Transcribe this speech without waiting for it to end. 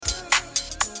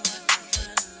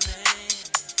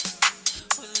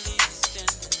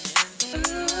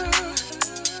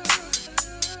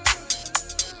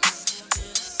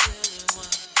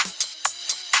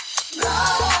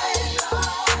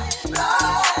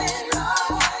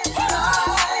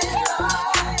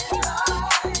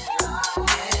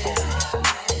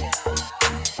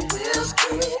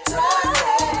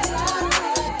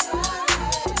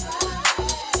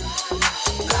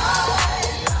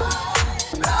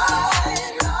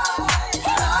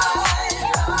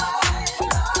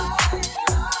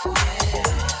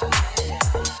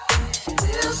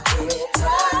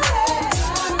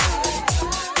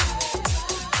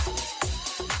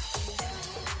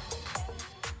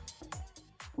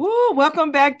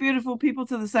Welcome back, beautiful people,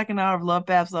 to the second hour of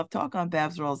LoveBabz Love Talk on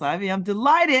Babz Rolls Ivy. I'm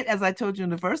delighted, as I told you in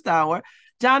the first hour,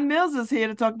 John Mills is here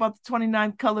to talk about the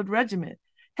 29th Colored Regiment.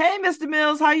 Hey, Mr.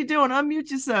 Mills, how you doing? Unmute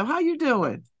yourself. How you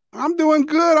doing? I'm doing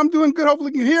good. I'm doing good.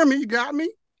 Hopefully you can hear me. You got me?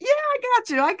 Yeah, I got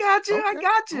you. I got you. I Okay.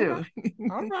 got All right.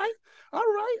 you. All right. All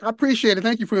right. I appreciate it.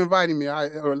 Thank you for inviting me.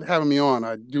 Or having me on.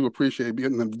 I do appreciate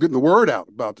getting the word out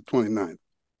about the 29th.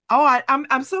 Oh,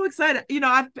 I'm so excited.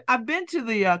 I've been to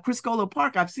the Criscolo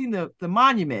Park. I've seen the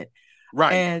monument,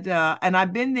 Right. and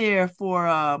I've been there for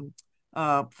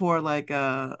like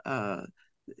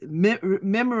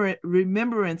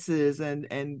remembrances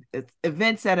and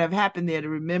events that have happened there to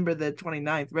remember the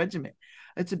 29th Regiment.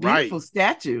 It's a Right. beautiful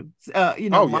statue, Oh yeah.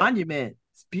 monument.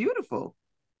 It's beautiful.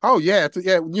 Oh yeah.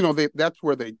 Yeah. That's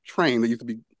where they trained. They used to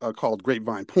be called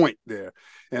Grapevine Point there,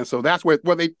 and so that's where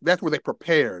they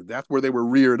prepared. That's where they were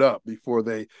reared up before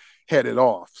they headed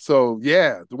off. So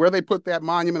yeah, where they put that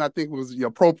monument, I think was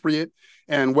appropriate,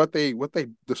 and what they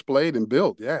displayed and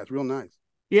built. Yeah, it's real nice.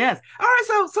 Yes. All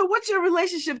right. So what's your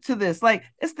relationship to this? Like,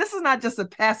 this is not just a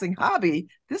passing hobby.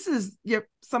 This is your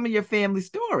some of your family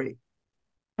story.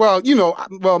 Well,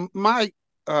 my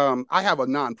I have a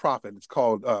nonprofit. It's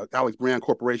called Alex Breanne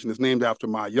Corporation. It's named after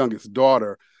my youngest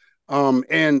daughter,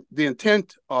 and the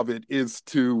intent of it is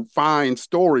to find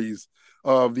stories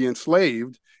of the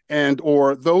enslaved and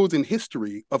or those in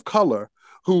history of color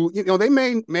who they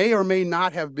may or may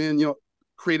not have been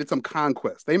created some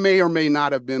conquest. They may or may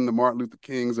not have been the Martin Luther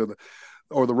Kings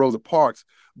or the Rosa Parks,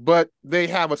 but they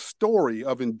have a story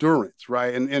of endurance,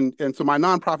 right? And so my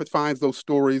nonprofit finds those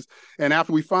stories, and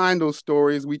after we find those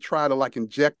stories, we try to like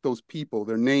inject those people,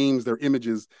 their names, their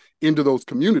images into those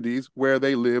communities where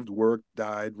they lived, worked,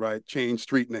 died, right? Change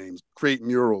street names, create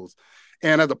murals.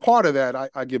 And as a part of that,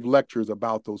 I give lectures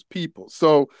about those people.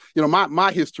 So,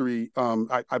 my history,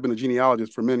 I've been a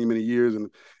genealogist for many, many years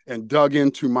and dug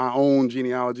into my own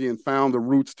genealogy and found the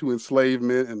roots to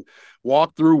enslavement and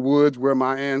walked through woods where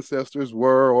my ancestors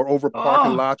were or over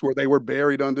parking Oh, lots where they were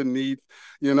buried underneath.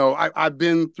 I've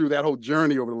been through that whole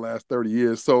journey over the last 30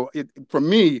 years. So for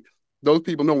me, those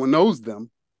people, no one knows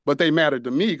them, but they mattered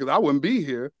to me because I wouldn't be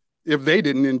here if they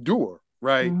didn't endure,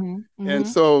 right? mm-hmm, And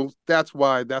mm-hmm. so that's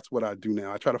what I do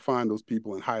now. I try to find those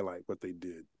people and highlight what they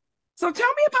did. So tell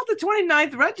me about the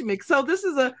 29th Regiment. So this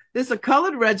is a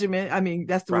colored regiment. I mean,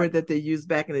 that's the Right, word that they used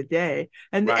back in the day.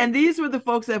 And right, these were the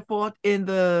folks that fought in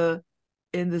the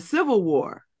Civil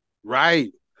War.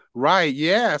 right, right.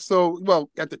 Yeah. So, well,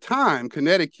 at the time,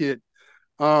 Connecticut,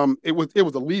 it was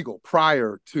illegal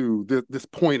prior to this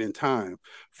point in time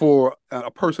for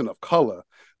a person of color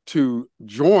to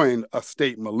join a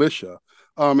state militia,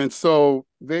 and so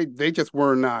they just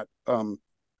were not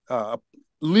uh,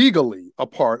 legally a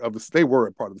part of the. They were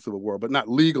a part of the Civil War, but not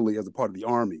legally as a part of the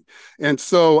army. And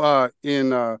so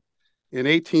in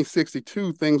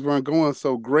 1862, things weren't going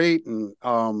so great, and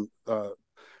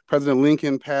President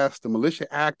Lincoln passed the Militia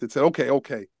Act that said, okay,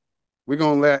 we're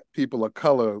gonna let people of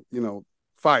color,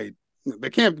 fight. They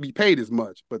can't be paid as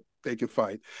much, but they can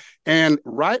fight. And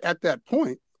right at that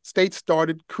point, states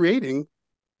started creating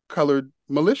colored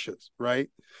militias, right?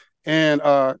 And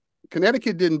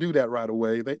Connecticut didn't do that right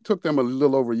away. They took them a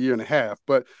little over a year and a half,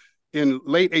 but in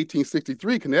late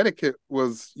 1863, Connecticut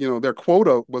was, their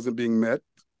quota wasn't being met.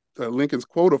 Lincoln's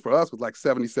quota for us was like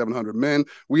 7,700 men.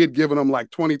 We had given them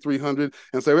like 2,300.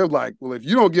 And so it was like, well, if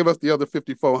you don't give us the other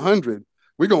 5,400,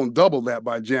 we're going to double that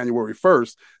by January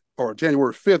 1st or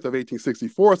January 5th of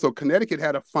 1864. So Connecticut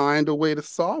had to find a way to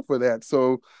solve for that.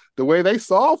 So the way they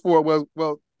solved for it was,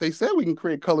 well, they said we can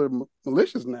create colored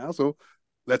militias now. So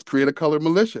let's create a colored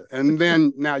militia. And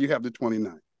then now you have the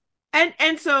 29.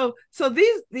 And so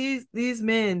these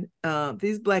men,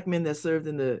 these black men that served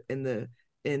in the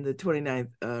 29th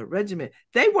Regiment,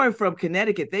 they weren't from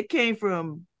Connecticut. They came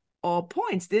from all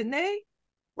points, didn't they?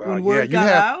 Well, When yeah, word you got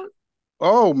have. out.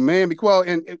 Oh man, well,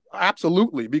 and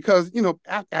absolutely, because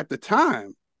at the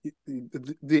time,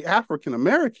 the African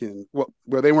American, well,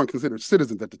 where they weren't considered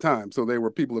citizens at the time, so they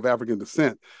were people of African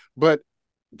descent, but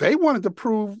they wanted to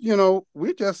prove,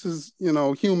 we're just as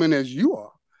human as you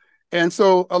are. And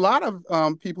so a lot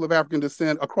of people of African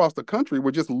descent across the country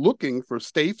were just looking for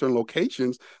states or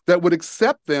locations that would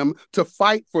accept them to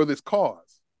fight for this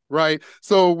cause, right?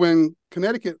 So when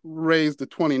Connecticut raised the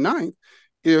 29th,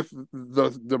 if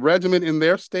the regiment in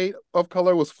their state of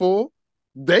color was full,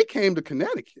 they came to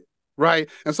Connecticut, right?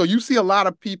 And so you see a lot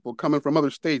of people coming from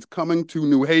other states coming to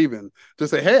New Haven to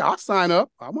say, hey, I'll sign up.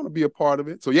 I want to be a part of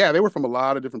it. So yeah, they were from a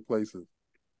lot of different places.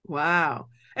 Wow.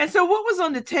 And so what was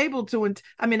on the table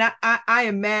I mean, I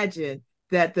imagine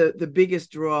that the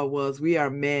biggest draw was we are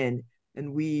men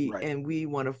and we Right. and we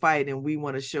want to fight and we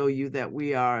want to show you that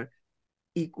we are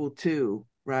equal to,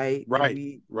 right? And Right,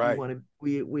 we right. want to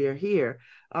we are here.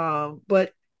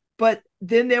 But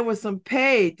then there was some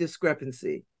pay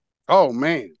discrepancy. Oh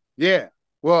man, yeah.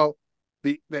 Well,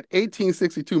 the that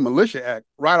 1862 Militia Act,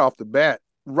 right off the bat,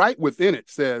 right within it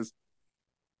says,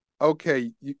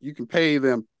 okay, you can pay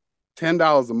them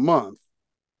 $10 a month,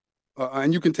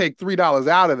 and you can take $3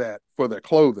 out of that for their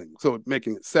clothing, so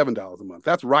making it $7 a month.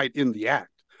 That's right in the act.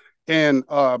 And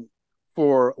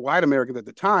for white Americans at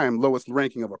the time, lowest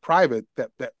ranking of a private, that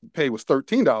pay was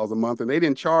 $13 a month, and they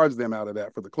didn't charge them out of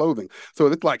that for the clothing. So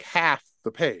it's like half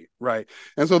the pay, right?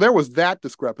 And so there was that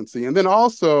discrepancy. And then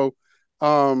also,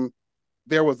 um,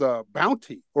 there was a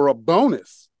bounty or a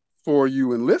bonus for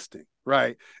you enlisting,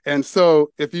 right? And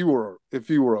so if you were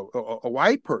a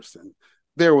white person,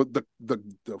 there was the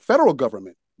federal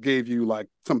government gave you like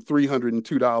some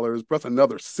 $302 plus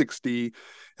another 60,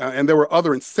 and there were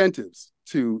other incentives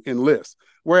to enlist.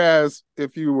 Whereas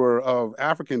if you were of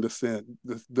African descent,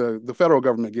 the federal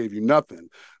government gave you nothing,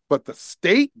 but the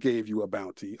state gave you a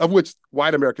bounty, of which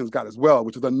white Americans got as well,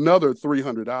 which is another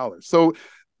 $300. So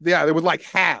yeah, there was like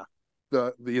half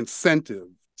the incentive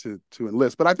to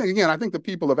enlist. But I think the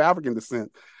people of African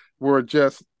descent were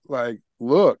just like,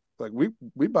 look, like we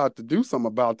about to do something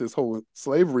about this whole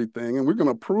slavery thing, and we're going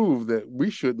to prove that we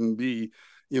shouldn't be,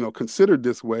 considered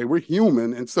this way. We're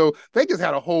human, and so they just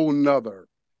had a whole nother,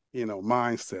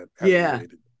 mindset as it Yeah.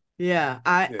 related. Yeah,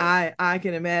 I Yeah, I I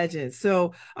can imagine.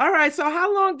 So, all right. So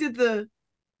how long did the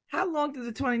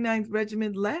 29th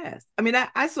Regiment last? I mean,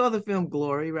 I saw the film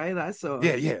Glory, right?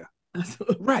 yeah, yeah. I saw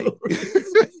Right. Glory.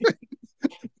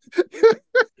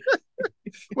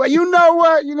 Well, you know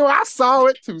what? I saw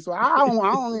it too, so I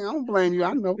don't blame you.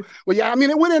 I know. Well, yeah, I mean,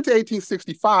 it went into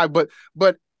 1865, but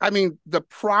I mean, the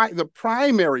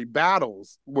primary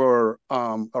battles were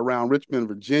around Richmond,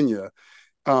 Virginia,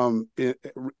 um, in,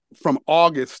 from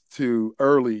August to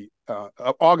early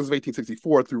August of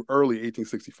 1864 through early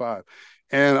 1865,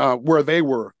 and where they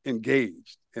were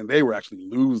engaged and they were actually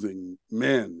losing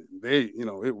men.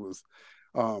 It was,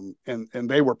 and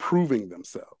they were proving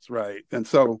themselves, right? And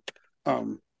so,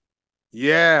 um,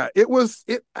 yeah, it was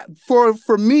it for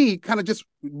me, kind of just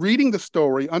reading the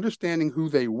story, understanding who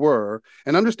they were,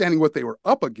 and understanding what they were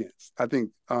up against. I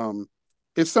think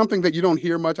it's something that you don't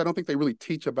hear much. I don't think they really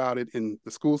teach about it in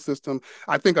the school system.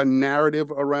 I think a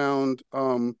narrative around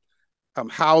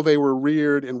how they were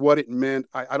reared and what it meant,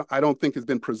 I don't think has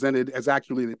been presented as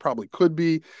accurately as it probably could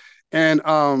be. And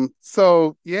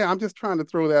so yeah, I'm just trying to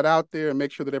throw that out there and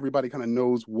make sure that everybody kind of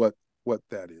knows what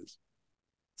that is.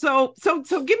 So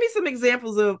give me some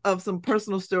examples of some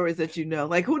personal stories that you know.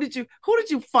 Like who did you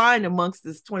find amongst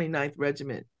this 29th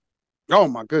Regiment? Oh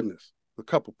my goodness, a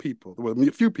couple people, well,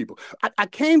 a few people. I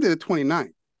came to the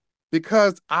 29th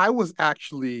because I was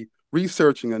actually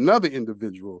researching another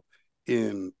individual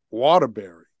in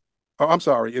Waterbury. Oh, I'm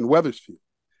sorry, in Wethersfield.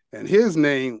 And his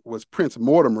name was Prince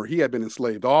Mortimer. He had been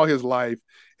enslaved all his life,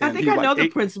 I and think he I was like know the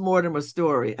eight. Prince Mortimer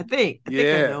story. I think I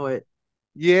Yeah, know it.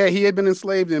 yeah, he had been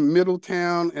enslaved in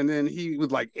Middletown, and then he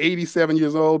was like 87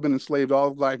 years old, been enslaved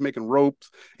all his life, making ropes.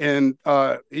 And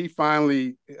he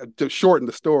finally, to shorten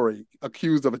the story,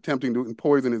 accused of attempting to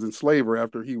poison his enslaver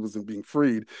after he was being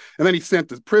freed. And then he's sent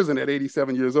to prison at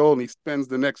 87 years old, and he spends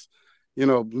the next,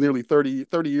 nearly 30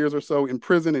 years or so in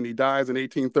prison, and he dies in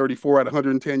 1834 at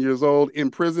 110 years old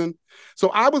in prison.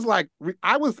 So I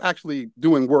was actually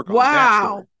doing work on that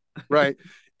story, Wow. right?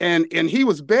 And he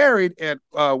was buried at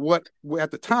what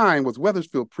at the time was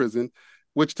Wethersfield Prison,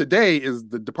 which today is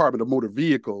the Department of Motor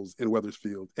Vehicles in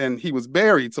Wethersfield. And he was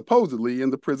buried supposedly in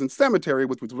the prison cemetery,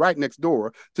 which was right next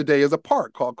door. Today is a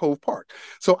park called Cove Park.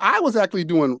 So I was actually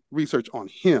doing research on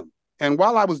him. And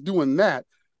while I was doing that,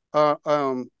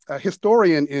 a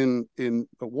historian in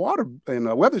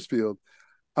Wethersfield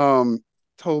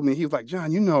told me, he was like,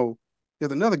 John,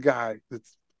 there's another guy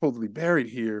that's supposedly buried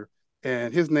here,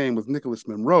 and his name was Nicholas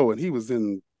Monroe, and he was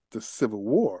in the Civil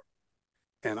War.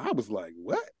 And I was like,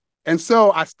 what? And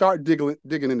so I start digging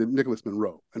into Nicholas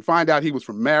Monroe and find out he was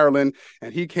from Maryland,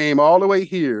 and he came all the way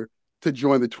here to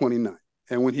join the 29th.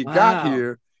 And when he got Wow.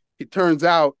 here, it turns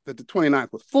out that the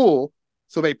 29th was full,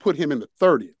 so they put him in the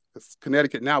 30th.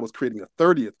 Connecticut now was creating a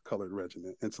 30th colored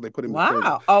regiment, and so they put him in the 30th.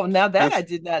 Wow. Oh, now that And I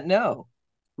did not know.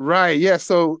 right. Yeah.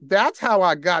 So that's how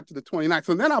I got to the 29th.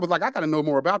 So then I was like, I got to know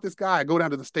more about this guy. I go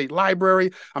down to the state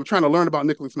library. I'm trying to learn about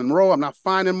Nicholas Monroe. I'm not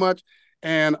finding much.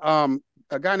 And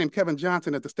a guy named Kevin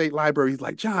Johnson at the state library, he's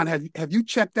like, John, have you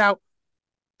checked out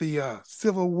the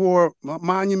Civil War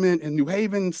monument in New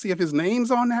Haven? See if his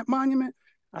name's on that monument?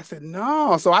 I said,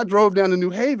 no. So I drove down to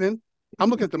New Haven. I'm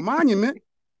looking at the monument.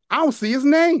 I don't see his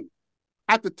name.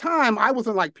 at the time, I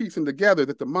wasn't like piecing together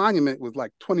that the monument was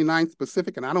like 29th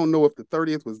specific, and I don't know if the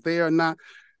 30th was there or not.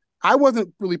 I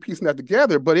wasn't really piecing that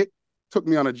together, but it took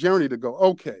me on a journey to go,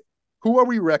 okay, who are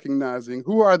we recognizing?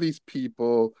 Who are these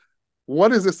people?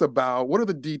 What is this about? What are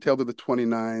the details of the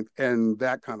 29th? And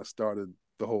that kind of started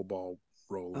the whole ball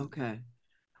rolling. Okay.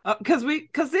 Because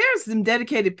there's some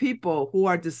dedicated people who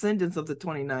are descendants of the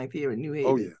 29th here in New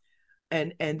Oh, Haven, yeah.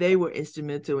 and they were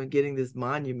instrumental in getting this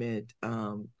monument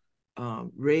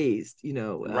raised.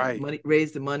 Right. Money,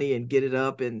 raise the money and get it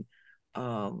up, and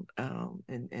had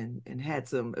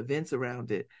some events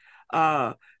around it.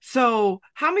 So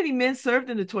how many men served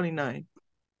in the 29th?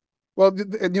 Well,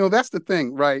 that's the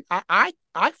thing, right?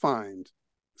 I find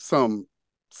some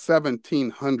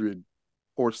 1,700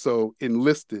 or so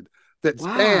enlisted that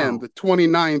span Wow. the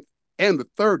 29th and the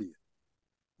 30th,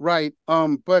 right?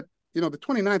 But the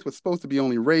 29th was supposed to be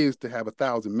only raised to have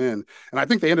 1,000 men, and I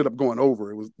think they ended up going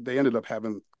over. They ended up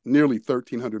having nearly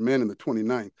 1,300 men in the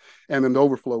 29th, and then the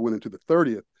overflow went into the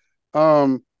 30th.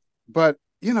 But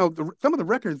some of the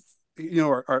records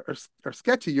are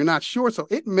sketchy. You're not sure, so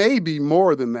it may be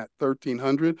more than that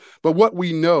 1,300. But what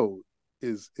we know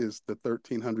is the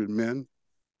 1,300 men.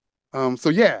 So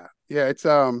yeah, it's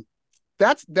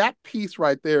that piece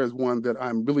right there is one that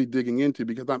I'm really digging into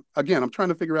because I'm trying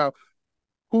to figure out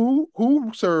who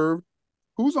served,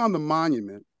 who's on the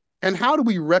monument, and how do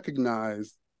we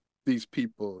recognize these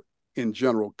people in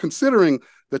general, considering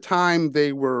the time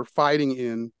they were fighting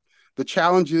in, the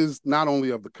challenges not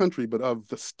only of the country but of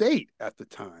the state at the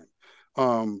time.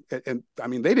 And I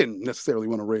mean, they didn't necessarily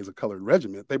want to raise a colored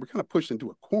regiment. They were kind of pushed into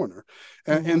a corner,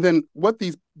 and Mm-hmm. then what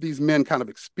these men kind of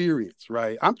experience,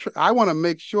 right? I want to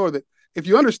make sure that if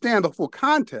you understand the full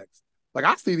context, like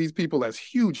I see these people as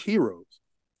huge heroes.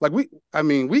 Like I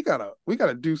mean, we gotta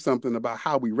do something about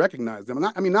how we recognize them. And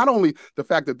I mean, not only the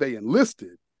fact that they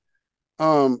enlisted,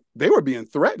 they were being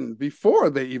threatened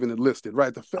before they even enlisted,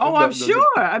 right? Oh, I'm sure.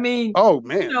 I mean, Oh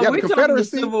man, yeah, the we're talking the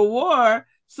Confederacy, Civil War.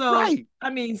 So, right,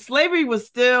 I mean, slavery was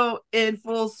still in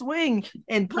full swing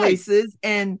in right. places.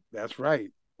 And, That's right.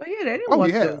 but yeah, they didn't Oh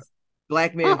want yeah. those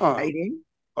black men Uh-uh. fighting.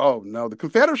 Oh no, the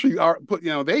Confederacy are put.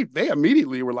 They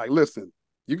immediately were like, listen,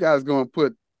 you guys going to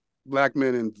put black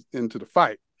men into the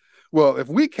fight. Well, if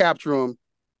we capture them,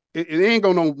 it ain't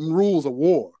gonna no rules of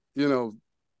war.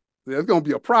 There's gonna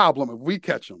be a problem if we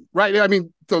catch them, right? I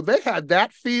mean, so they had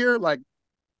that fear. Like,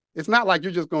 it's not like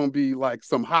you're just gonna be like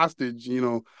some hostage,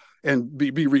 and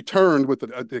be returned with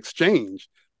an exchange.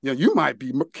 You might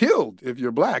be killed if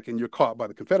you're black and you're caught by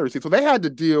the Confederacy. So they had to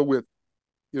deal with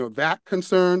that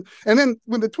concern. And then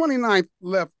when the 29th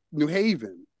left New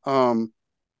Haven,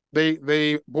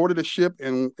 they boarded a ship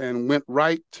and went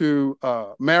right to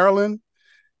Maryland.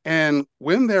 And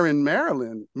when they're in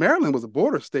Maryland, Maryland was a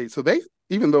border state, so they,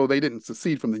 even though they didn't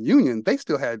secede from the Union, they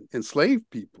still had enslaved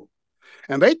people.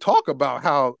 And they talk about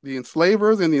how the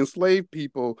enslavers and the enslaved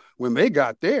people, when they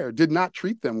got there, did not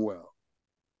treat them well,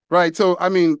 right? So I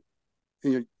mean,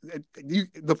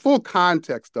 the full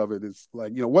context of it is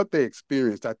like what they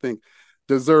experienced. I think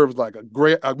deserves like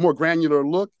a more granular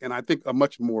look, and I think a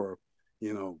much more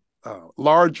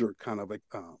larger kind of like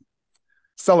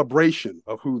celebration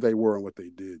of who they were and what they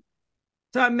did.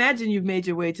 So I imagine you've made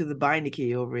your way to the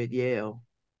Beinecke over at Yale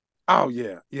Oh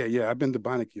yeah, yeah, yeah. I've been to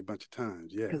Beinecke a bunch of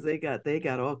times. Yeah. because they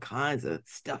got all kinds of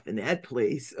stuff in that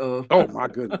place. Oh, Oh my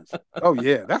goodness. Oh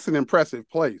yeah, that's an impressive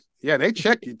place. Yeah, they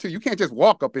check you too. You can't just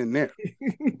walk up in there.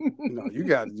 You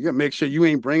got to make sure you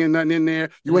ain't bringing nothing in there.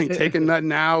 You ain't taking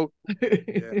nothing out.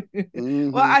 Yeah. Well,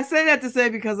 Mm-hmm. I say that to say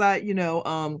because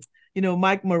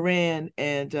Mike Moran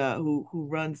and who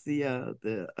runs the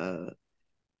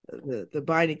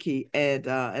Beinecke and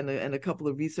a couple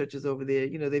of researchers over there.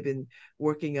 They've been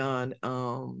working on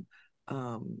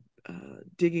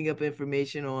digging up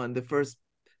information on the first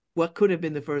what could have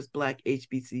been the first Black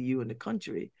HBCU in the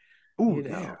country. Oh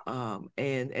yeah.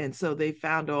 And so they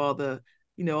found all the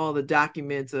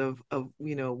documents of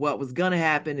what was going to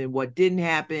happen and what didn't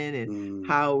happen and Mm,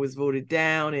 how it was voted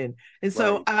down. And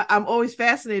so right. I'm always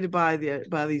fascinated by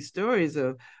these stories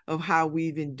of how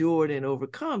we've endured and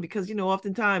overcome, because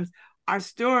oftentimes our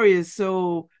story is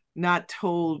so not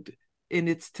told in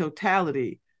its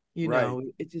totality. Right.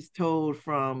 It's just told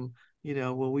from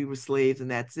well, we were slaves and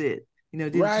that's it.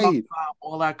 Didn't talk Right. about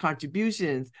all our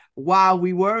contributions while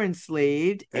we were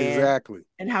enslaved, Exactly.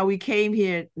 and how we came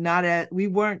here. Not as we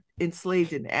weren't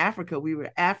enslaved in Africa, we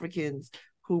were Africans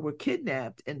who were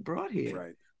kidnapped and brought here.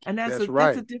 Right. And That's that's a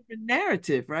right. different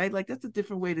narrative, right? Like, that's a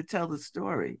different way to tell the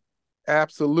story.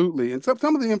 Absolutely. And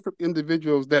some of the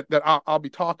individuals that I'll be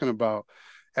talking about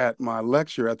at my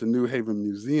lecture at the New Haven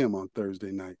Museum on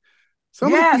Thursday night,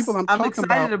 Some of the people Yes, I'm I'm talking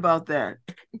excited about, about that.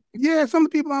 yeah, some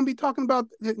of the people I'm be talking about,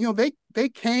 they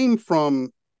came from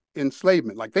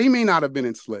enslavement. Like they may not have been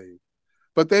enslaved,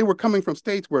 but they were coming from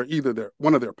states where either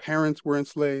one of their parents were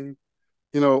enslaved,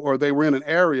 or they were in an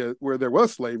area where there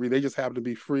was slavery. They just happened to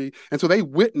be free. And so they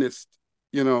witnessed,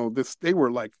 this, they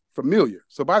were like familiar.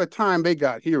 So by the time they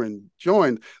got here and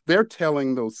joined, they're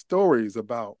telling those stories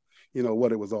about,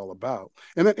 what it was all about.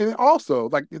 And also,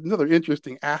 like, another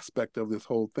interesting aspect of this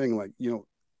whole thing, like,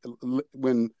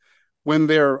 when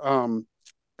they're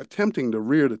attempting to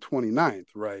rear the 29th,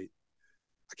 right?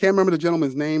 I can't remember the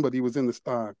gentleman's name, but he was in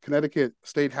the Connecticut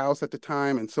State House at the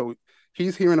time. And so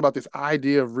he's hearing about this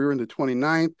idea of rearing the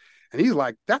 29th. And he's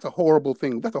like, that's a horrible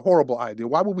thing. That's a horrible idea.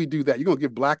 Why would we do that? You're going to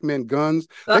give black men guns.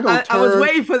 They're going to I was turn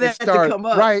waiting for and that to start, come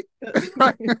up. right?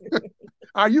 Right.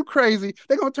 Are you crazy?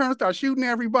 They're going to turn and start shooting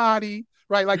everybody,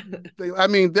 right? Like, I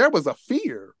mean, there was a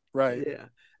fear, right? Yeah,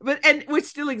 but and which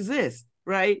still exists,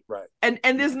 right? Right. And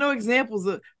there's Right. no examples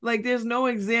of like there's no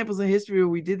examples in history where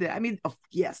we did that. I mean,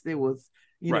 yes, there was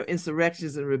Right.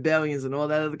 insurrections and rebellions and all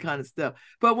that other kind of stuff.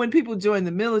 But when people joined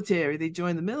the military, they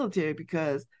joined the military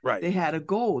because Right. they had a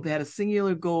goal. They had a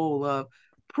singular goal of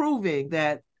proving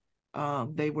that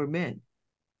they were men.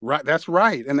 Right, that's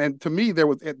right. And then to me,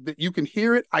 you can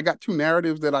hear it. I got two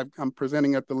narratives that I'm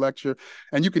presenting at the lecture,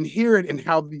 and you can hear it in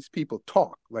how these people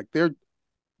talk. Like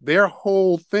their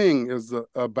whole thing is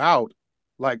about,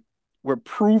 like, we're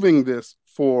proving this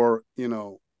for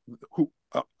who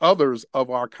others of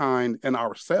our kind and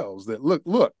ourselves, that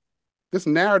look, this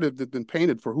narrative that's been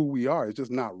painted for who we are is just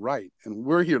not right, and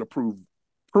we're here to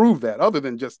prove that. Other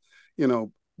than just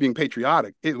being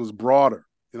patriotic, it was broader.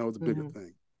 It's a bigger Mm-hmm.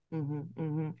 thing. Mm-hmm,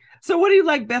 mm-hmm. So, what do you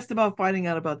like best about finding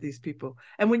out about these people?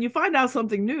 And when you find out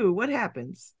something new, what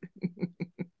happens?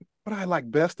 What I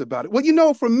like best about it?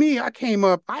 Well, for me, I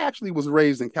actually was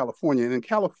raised in California. And in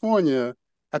California,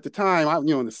 at the time,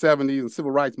 in the 70s, and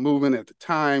civil rights movement at the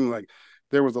time, like,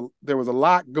 there was a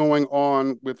lot going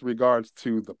on with regards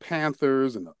to the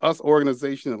Panthers and the US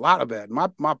organization, a lot of that. My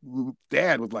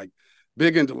dad was like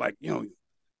big into, like, your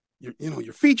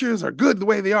features are good the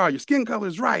way they are, your skin color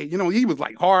is right. He was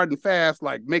like hard and fast,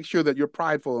 like, make sure that you're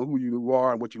prideful in who you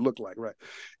are and what you look like, right?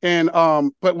 And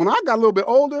but when I got a little bit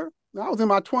older, I was in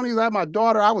my 20s, I had my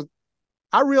daughter,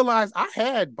 I realized I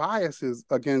had biases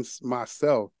against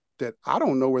myself that I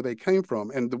don't know where they came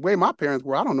from. And the way my parents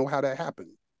were, I don't know how that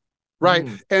happened. Right.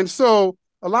 Mm, And so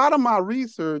a lot of my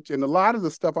research and a lot of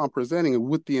the stuff I'm presenting is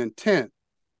with the intent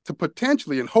to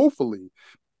potentially and hopefully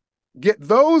get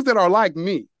those that are like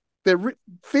me, that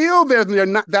feel they're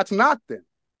not, that's not them,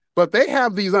 but they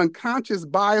have these unconscious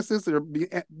biases that are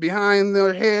behind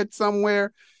their head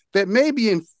somewhere that may be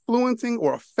influencing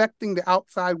or affecting the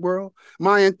outside world.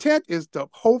 My intent is to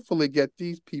hopefully get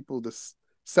these people to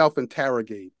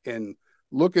self-interrogate and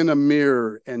look in a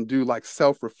mirror and do, like,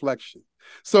 self-reflection.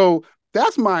 So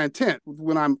that's my intent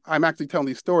when I'm actually telling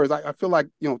these stories. I feel like,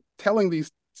 telling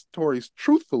these stories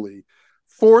truthfully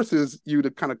forces you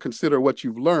to kind of consider what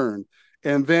you've learned,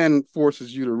 and then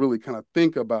forces you to really kind of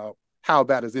think about how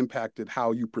that has impacted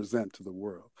how you present to the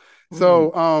world. mm-hmm,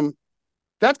 So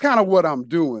that's kind of what I'm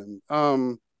doing.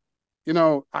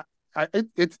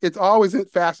 It's always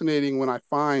fascinating when I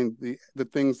find the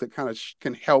things that kind of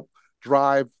can help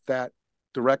drive that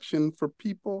direction for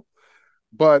people,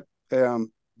 but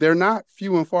they're not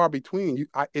few and far between.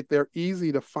 They're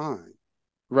easy to find,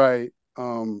 right?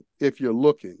 If you're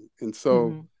looking, and so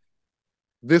mm-hmm.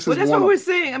 this Well, is that's one what of we're them.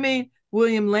 seeing. I mean,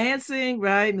 William Lansing,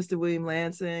 right? Mr. William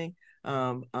Lansing.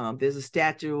 There's a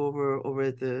statue over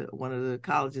at the one of the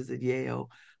colleges at Yale,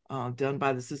 done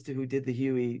by the sister who did the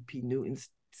Huey P. Newton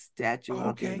statue Oh,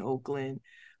 out there in okay, Oakland.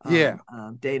 yeah,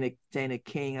 Dana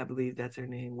King, I believe that's her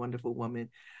name, wonderful woman.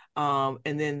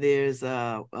 And then there's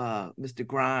Mr.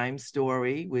 Grimes'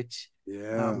 story, which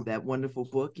yeah, that wonderful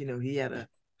book. He had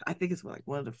I think it's like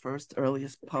one of the first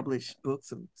earliest published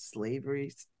books of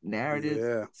slavery narrative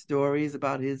yeah, stories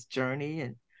about his journey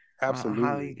and how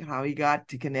absolutely. he got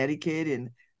to Connecticut and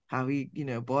how he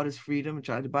bought his freedom and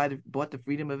tried to bought the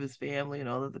freedom of his family and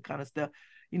all of the kind of stuff.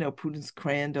 Prudence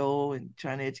Crandall and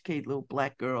trying to educate little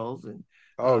black girls and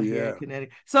Oh, here in yeah.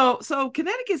 Connecticut. So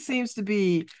Connecticut seems to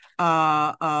be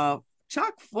chock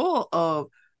full of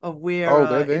where Oh,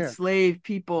 they're there. enslaved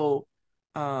people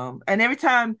and every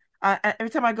time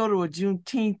I go to a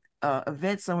Juneteenth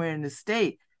event somewhere in the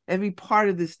state, every part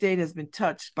of the state has been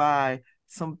touched by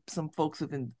some folks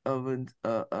of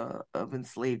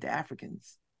enslaved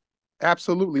Africans.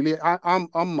 Absolutely.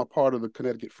 I'm a part of the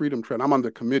Connecticut Freedom Trend. I'm on the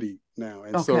committee now,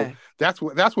 and so Okay. that's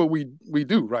what we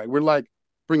do. Right. We're like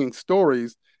bringing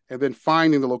stories and then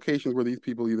finding the locations where these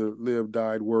people either lived,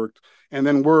 died, worked, and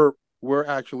then we're we're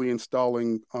actually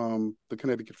installing the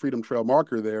Connecticut Freedom Trail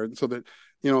marker there, so that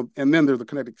and then there's a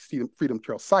Connecticut Freedom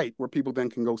Trail site where people then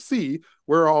can go see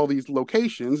where are all these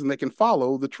locations, and they can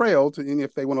follow the trail to, and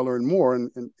if they want to learn more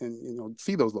and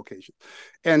see those locations.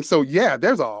 And so yeah,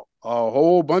 there's a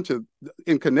whole bunch of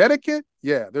in Connecticut.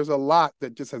 Yeah, there's a lot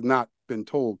that just has not been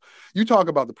told. You talk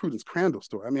about the Prudence Crandall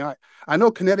story. I mean, I know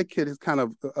Connecticut has kind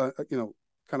of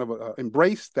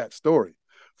embraced that story.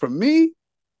 For me,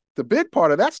 the big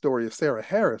part of that story is Sarah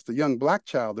Harris, the young black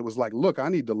child that was like, look, I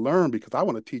need to learn because I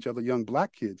want to teach other young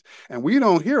black kids. And we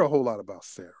don't hear a whole lot about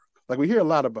Sarah. Like we hear a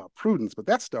lot about Prudence, but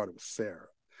that started with Sarah.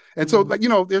 And so,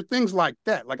 Mm-hmm. like, there's things like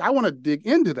that. Like I want to dig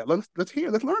into that.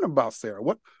 Let's learn about Sarah.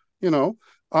 What, you know,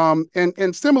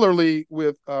 and similarly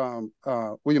with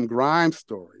William Grimes'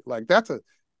 story, like that's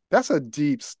a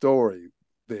deep story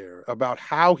there about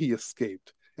how he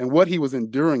escaped and what he was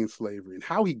enduring in slavery and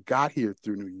how he got here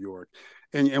through New York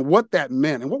and what that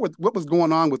meant and what was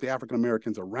going on with the African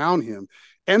Americans around him,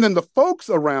 and then the folks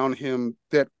around him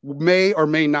that may or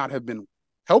may not have been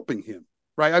helping him.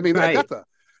 Right? I mean, Right.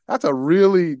 that's a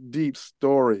really deep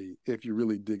story if you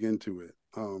really dig into it.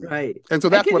 Right. And so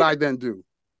And that's can what you I then do.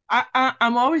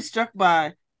 I'm always struck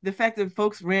by the fact that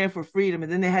folks ran for freedom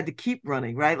and then they had to keep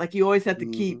running, right? Like you always had to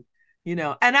Mm-hmm. keep,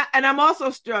 and I'm also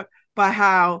struck by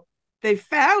how they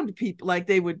found people, like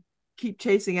they would keep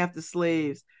chasing after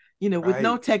slaves, with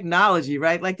no Right. technology,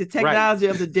 right? Like the Right. technology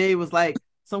of the day was like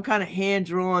some kind of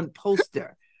hand-drawn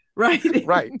poster, right?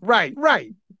 Right. Right.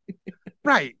 Right.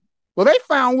 Right. Well, they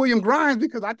found William Grimes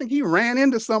because I think he ran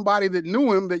into somebody that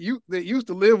knew him that used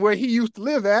to live where he used to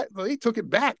live at. So he took it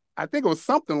back. I think it was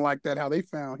something like that how they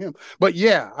found him. But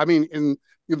yeah, I mean, in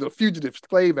the Fugitive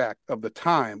Slave Act of the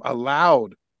time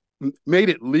made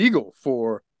it legal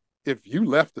for if you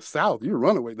left the South, you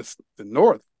run away. The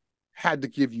North had to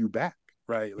give you back,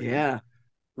 right? Like, Yeah.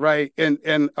 right, and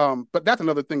but that's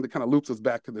another thing that kind of loops us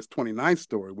back to this 29th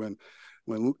story when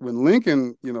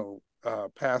Lincoln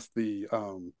passed the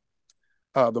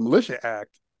Militia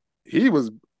Act. He was,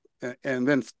 and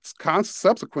then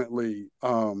subsequently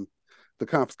the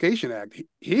Confiscation Act.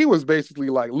 He was basically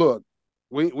like, look,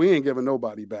 we ain't giving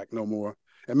nobody back no more.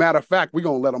 And matter of fact, we're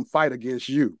gonna let them fight against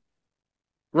you,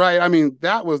 right? I mean,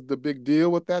 that was the big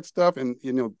deal with that stuff, and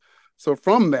so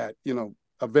from that,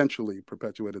 eventually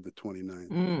perpetuated the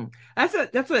 29th.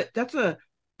 That's a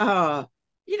uh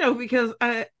because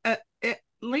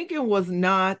Lincoln was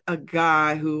not a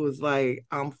guy who was like,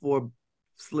 I'm for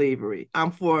slavery,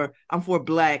 I'm for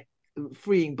black,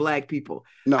 freeing black people.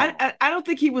 I, No, I I don't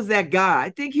think he was that guy. I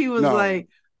think he was no, like,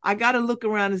 I got to look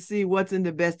around and see what's in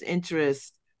the best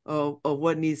interest of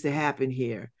what needs to happen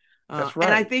here. that's And I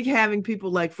right, think having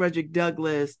people like Frederick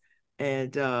Douglass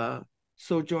and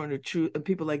Sojourner Truth and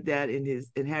people like that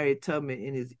and Harriet Tubman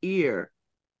in his ear,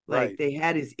 like right, they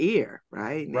had his ear,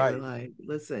 right? And they were right. like,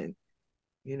 listen,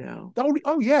 you know.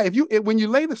 Oh yeah, when you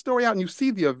lay the story out and you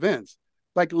see the events,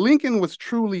 like Lincoln was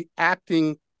truly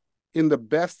acting in the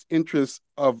best interest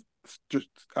of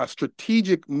a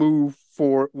strategic move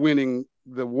for winning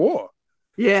the war.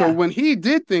 So Yeah. when he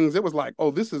did things, it was like,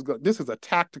 oh, this is a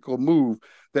tactical move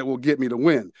that will get me to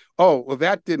win. Oh, well,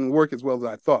 that didn't work as well as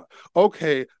I thought.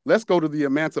 Okay, let's go to the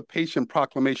Emancipation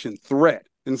Proclamation threat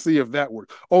and see if that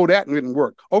works. Oh, that didn't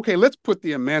work. Okay, let's put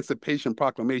the Emancipation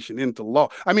Proclamation into law.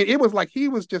 I mean, it was like he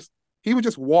was just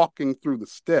walking through the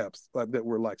steps that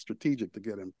were like strategic to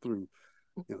get him through,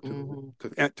 Mhm.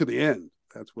 to the end.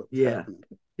 That's what was Yeah. happening.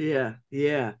 Yeah.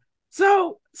 Yeah.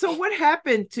 So what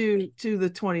happened to the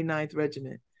 29th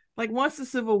Regiment? Like once the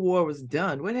Civil War was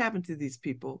done, what happened to these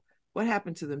people? What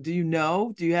happened to them? Do you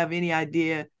know? Do you have any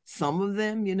idea? Some of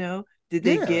them, did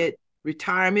they Yeah. get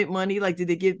retirement money? Like did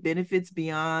they get benefits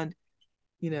beyond,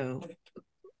 you know?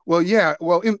 Well, yeah.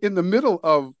 Well, in the middle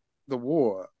of the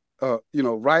war,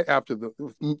 right after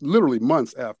literally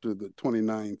months after the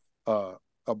 29th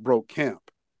broke camp,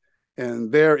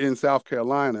 and they're in South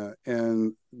Carolina,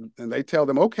 and they tell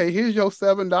them, okay, here's your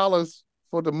 $7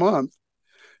 for the month.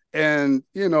 And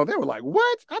they were like,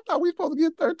 "What? I thought we were supposed to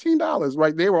get $13,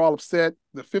 right?" They were all upset.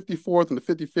 The 54th and the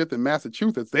 55th in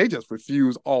Massachusetts, they just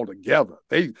refused altogether.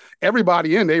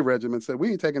 Everybody in their regiment said,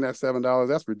 "We ain't taking that $7.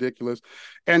 That's ridiculous."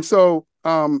 And so,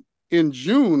 in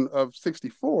June of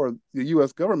 '64, the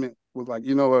U.S. government was like,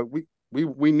 "You know what?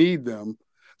 We need them,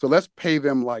 so let's pay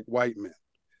them like white men."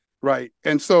 Right.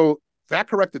 And so that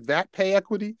corrected that pay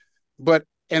equity. But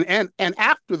and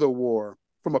after the war,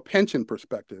 from a pension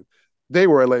perspective, they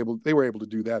were able to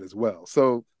do that as well.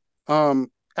 So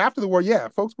after the war, yeah,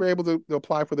 folks were able to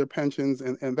apply for their pensions,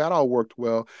 and that all worked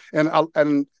well.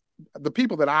 And the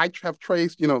people that I have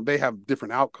traced, they have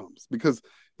different outcomes because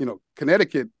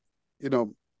Connecticut, you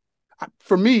know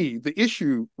for me, the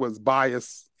issue was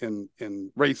bias and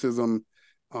racism.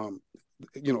 Um,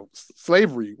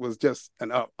 slavery was just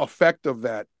an effect of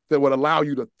that would allow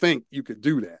you to think you could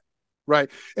do that, right?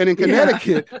 And in Yeah.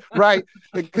 Connecticut, right,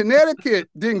 in Connecticut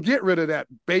didn't get rid of that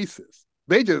basis.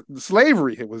 They just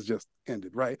slavery it was just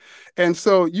ended, right? And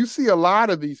so you see a lot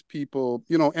of these people,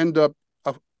 end up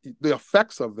the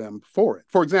effects of them for it.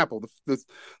 For example,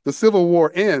 the Civil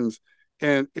War ends,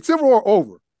 and it's Civil War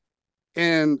over,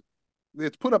 and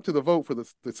it's put up to the vote for the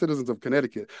citizens of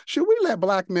Connecticut. Should we let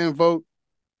black men vote?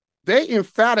 They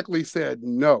emphatically said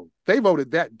no. They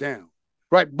voted that down,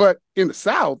 right? But in the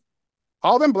South,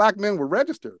 all them black men were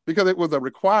registered because it was a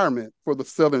requirement for the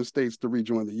southern states to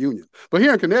rejoin the Union. But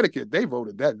here in Connecticut, they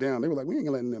voted that down. They were like, we ain't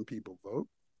letting them people vote,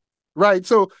 right?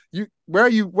 So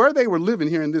where they were living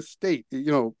here in this state,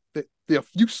 you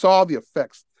saw the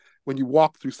effects when you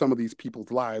walk through some of these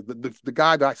people's lives. The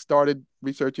guy that I started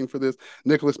researching for this,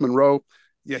 Nicholas Monroe,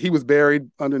 yeah, he was buried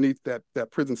underneath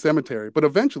that prison cemetery, but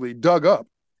eventually dug up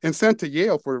and sent to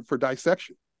Yale for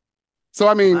dissection. So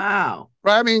I mean, Wow.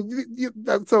 right? I mean,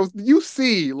 so you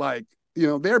see, like,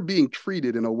 they're being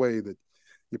treated in a way that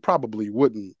you probably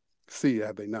wouldn't see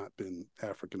had they not been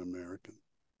African American.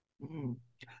 Mm.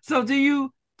 So do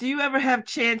you ever have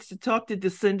chance to talk to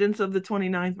descendants of the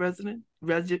 29th regiment?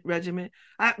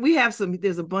 We have some,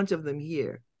 there's a bunch of them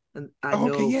here, and I Oh,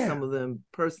 okay, know yeah. some of them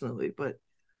personally, but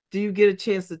do you get a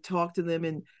chance to talk to them,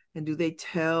 and do they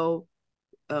tell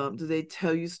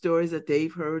you stories that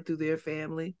they've heard through their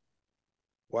family?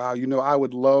 Wow, I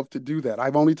would love to do that.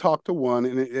 I've only talked to one,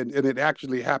 and it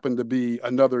actually happened to be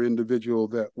another individual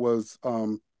that was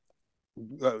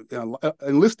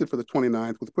enlisted for the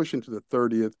 29th, was pushed into the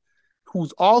 30th,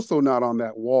 who's also not on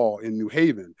that wall in New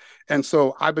Haven. And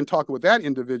so I've been talking with that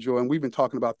individual, and we've been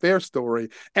talking about their story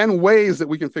and ways that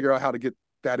we can figure out how to get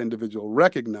that individual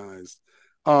recognized.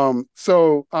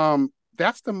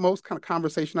 That's the most kind of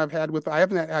conversation I've had with. I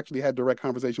haven't actually had direct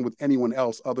conversation with anyone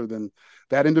else other than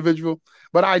that individual.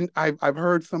 But I've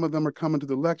heard some of them are coming to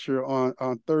the lecture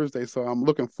on Thursday, so I'm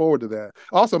looking forward to that.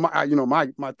 Also,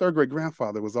 my third great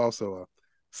grandfather was also a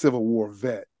Civil War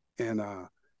vet, and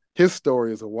his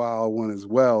story is a wild one as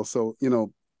well. So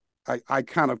I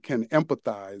kind of can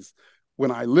empathize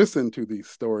when I listen to these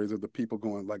stories of the people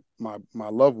going like my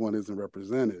loved one isn't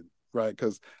represented, right?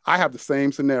 Because I have the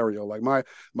same scenario. Like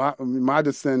my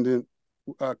descendant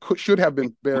should have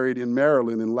been buried in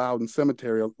Maryland in Loudon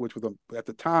Cemetery, which was at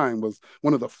the time was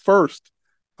one of the first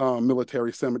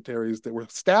military cemeteries that were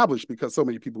established because so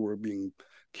many people were being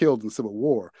killed in the Civil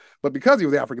War. But because he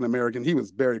was African American, he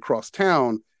was buried across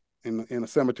town in a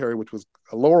cemetery which was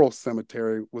a Laurel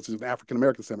Cemetery, which is an African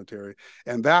American cemetery,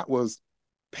 and that was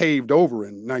paved over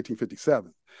in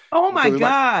 1957. Oh And so my there's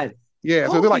like God. yeah,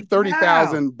 so there's Holy like cow.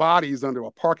 30,000 bodies under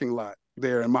a parking lot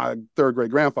there, and my third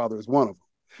great grandfather is one of them.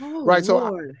 Oh Right.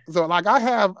 Lord. So like I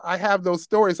have those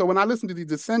stories. So when I listen to these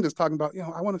descendants talking about,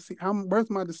 I want to see where's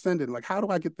my descendant? Like, how do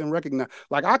I get them recognized?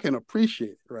 Like I can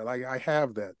appreciate it, right? Like I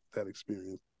have that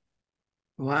experience.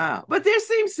 Wow. But there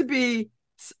seems to be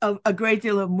a great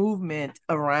deal of movement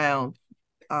around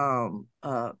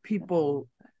people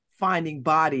finding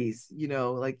bodies,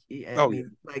 like I Oh yeah.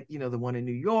 mean, like, the one in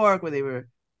New York where they were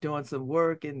doing some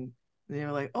work, and they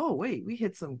were like, oh wait, we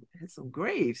hit some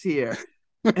graves here.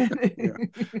 Yeah.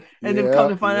 And then come Yeah.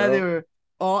 to find out they Yeah. were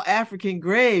all African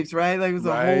graves, right? Like it was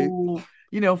a Right. whole,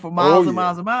 for Oh miles and yeah.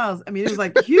 miles and miles. I mean, it was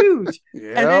like huge.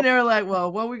 And then Yep. they were like,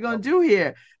 well, what are we gonna Yep. do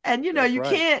here? And That's you right.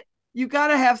 can't, you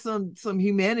gotta have some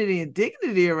humanity and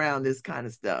dignity around this kind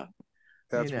of stuff, you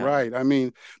That's know. right. I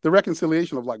mean, the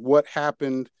reconciliation of like what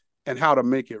happened and how to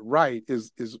make it right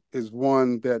is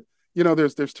one that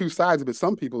there's two sides of it.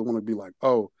 Some people want to be like,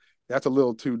 oh, that's a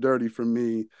little too dirty for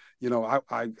me. I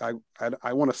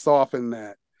want to soften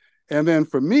that. And then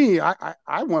for me, I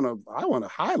want to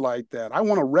highlight that. I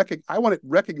want to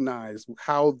recognize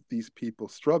how these people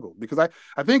struggle because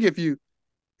I think if you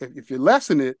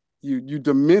lessen it, you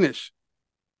diminish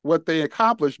what they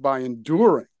accomplished by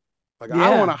enduring. Like I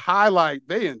want Yeah. to highlight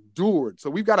they endured. So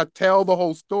we've got to tell the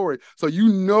whole story. So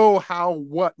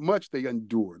what much they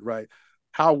endured, right?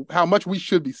 How much we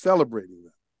should be celebrating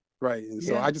them. Right. And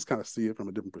so Yeah. I just kind of see it from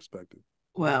a different perspective.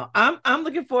 Well, I'm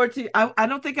looking forward to. I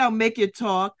don't think I'll make your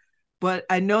talk, but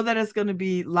I know that it's going to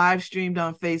be live streamed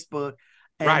on Facebook,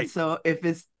 and Right. so if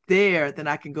it's there, then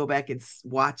I can go back and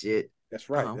watch it. That's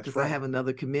right. That's Because I right. have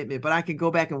another commitment, but I can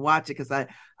go back and watch it because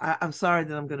I'm sorry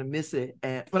that I'm going to miss it,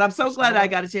 but I'm so That's all glad I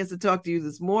right. got a chance to talk to you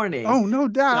this morning. Oh, no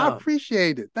doubt. I So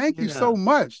appreciate it. Thank you you so know,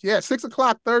 much. Yeah, 6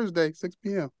 o'clock Thursday, 6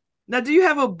 p.m. now do you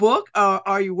have a book, or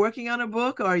are you working on a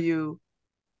book? Or are you?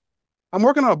 I'm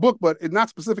working on a book, but it's not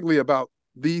specifically about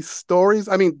these stories,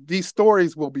 I mean, these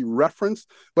stories will be referenced,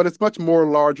 but it's much more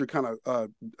larger kind of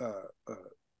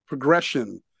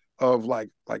progression of like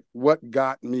what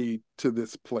got me to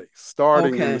this place,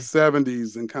 starting in the Okay.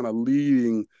 70s and kind of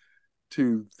leading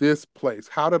to this place.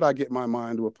 How did I get my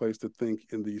mind to a place to think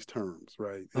in these terms,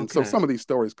 right? And so Okay. some of these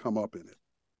stories come up in it.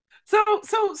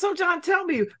 So, John, tell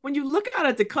me, when you look out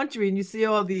at the country and you see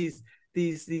all these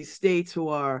states who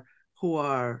are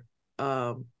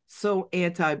so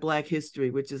anti-Black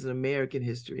history, which is an American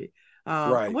history,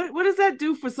 Right. what does that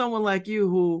do for someone like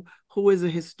you who is a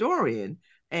historian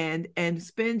and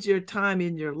spends your time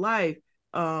in your life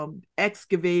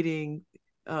excavating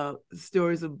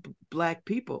stories of Black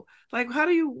people? Like,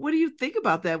 what do you think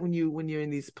about that when you're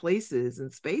in these places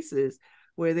and spaces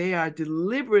where they are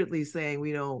deliberately saying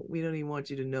we don't even want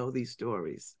you to know these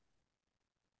stories?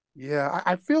 Yeah,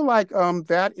 I feel like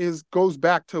that is goes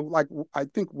back to like I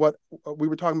think what we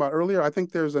were talking about earlier. I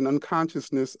think there's an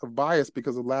unconsciousness of bias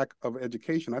because of lack of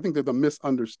education. I think there's a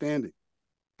misunderstanding.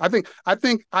 I think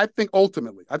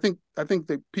ultimately, I think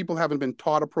that people haven't been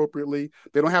taught appropriately.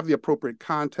 They don't have the appropriate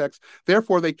context.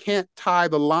 Therefore, they can't tie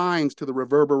the lines to the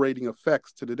reverberating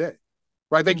effects to today.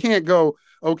 Right? They can't go,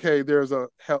 okay, there's a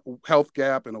health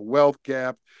gap and a wealth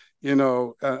gap,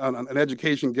 an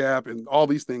education gap and all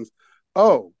these things.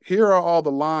 Oh, here are all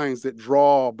the lines that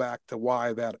draw back to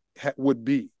why that would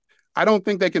be. I don't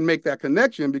think they can make that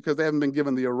connection because they haven't been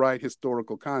given the right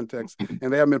historical context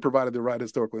and they haven't been provided the right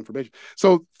historical information.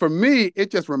 So for me,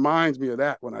 it just reminds me of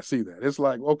that when I see that. It's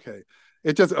like, okay,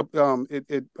 it just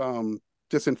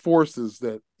enforces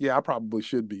that, yeah, I probably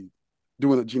should be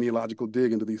doing a genealogical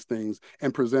dig into these things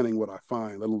and presenting what I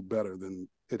find a little better than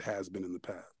it has been in the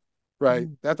past. Right?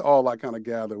 Mm. That's all I kind of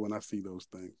gather when I see those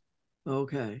things.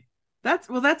 Okay. That's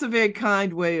a very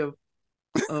kind way of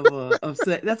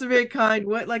saying. That's a very kind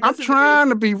way. Like, I'm that's a very, trying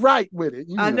to be right with it,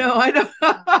 you I know, know. I know.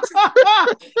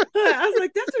 I was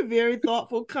like, that's a very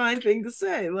thoughtful, kind thing to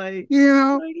say. You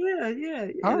know, Yeah, yeah, yeah.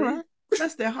 all They right.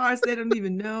 bless their hearts. They don't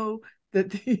even know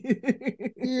that.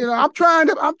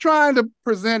 I'm trying to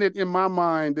present it in my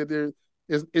mind that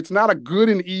it's not a good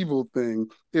and evil thing.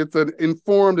 It's an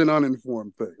informed and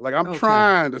uninformed thing. Like I'm Okay.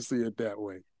 trying to see it that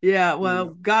way, Yeah, you well,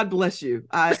 know. God bless you.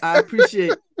 I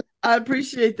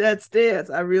appreciate that stance.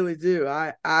 I really do.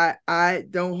 I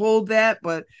don't hold that,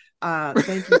 but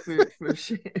thank you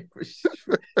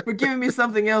for giving me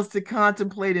something else to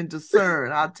contemplate and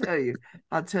discern. I'll tell you.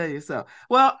 I'll tell you so.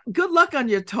 Well, good luck on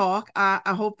your talk. I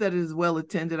hope that it is well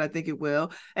attended. I think it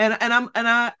will. And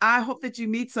I hope that you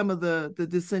meet some of the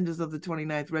descendants of the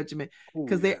 29th Regiment, Oh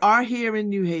because they yeah. are here in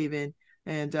New Haven,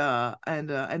 and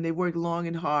they worked long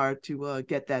and hard to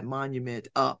get that monument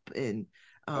up,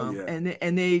 Oh yeah.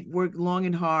 and they worked long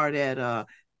and hard at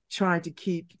trying to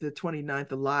keep the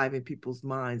 29th alive in people's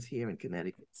minds here in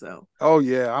Connecticut. So Oh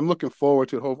yeah. I'm looking forward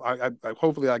to it.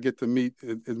 Hopefully I get to meet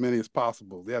as many as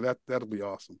possible. Yeah, that'll be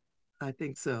awesome. I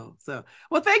think so. So,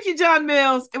 well, thank you, John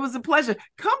Mills. It was a pleasure.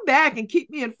 Come back and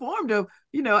keep me informed of,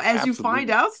 as you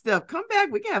find Absolutely. out stuff. Come back.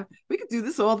 We can do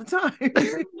this all the time.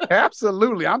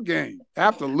 Absolutely. I'm game.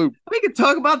 Absolute. We can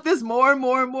talk about this more and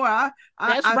more and more. That's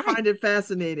I right. find it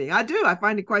fascinating. I do. I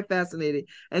find it quite fascinating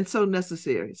and so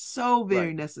necessary. So very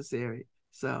Right. necessary.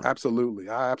 So, Absolutely.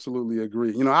 I absolutely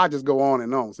agree. I just go on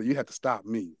and on. So you have to stop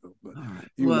me. But all right.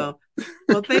 you know.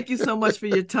 Well, thank you so much for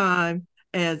your time.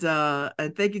 And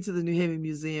thank you to the New Haven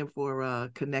Museum for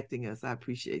connecting us. I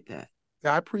appreciate that.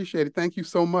 I appreciate it. Thank you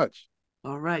so much.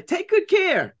 All right. Take good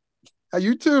care.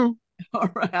 You too. All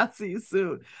right. I'll see you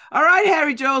soon. All right,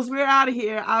 Harry Jones, we're out of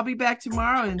here. I'll be back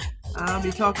tomorrow and I'll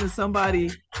be talking to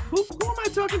somebody. Who am I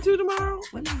talking to tomorrow?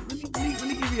 Let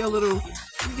me give you a little,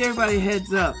 let me give everybody a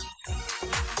heads up.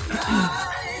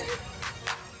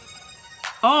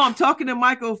 Oh, I'm talking to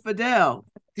Michael Fidel,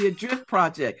 the Adrift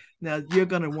Project. Now you're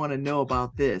gonna want to know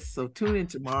about this. So tune in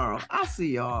tomorrow. I'll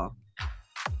see y'all.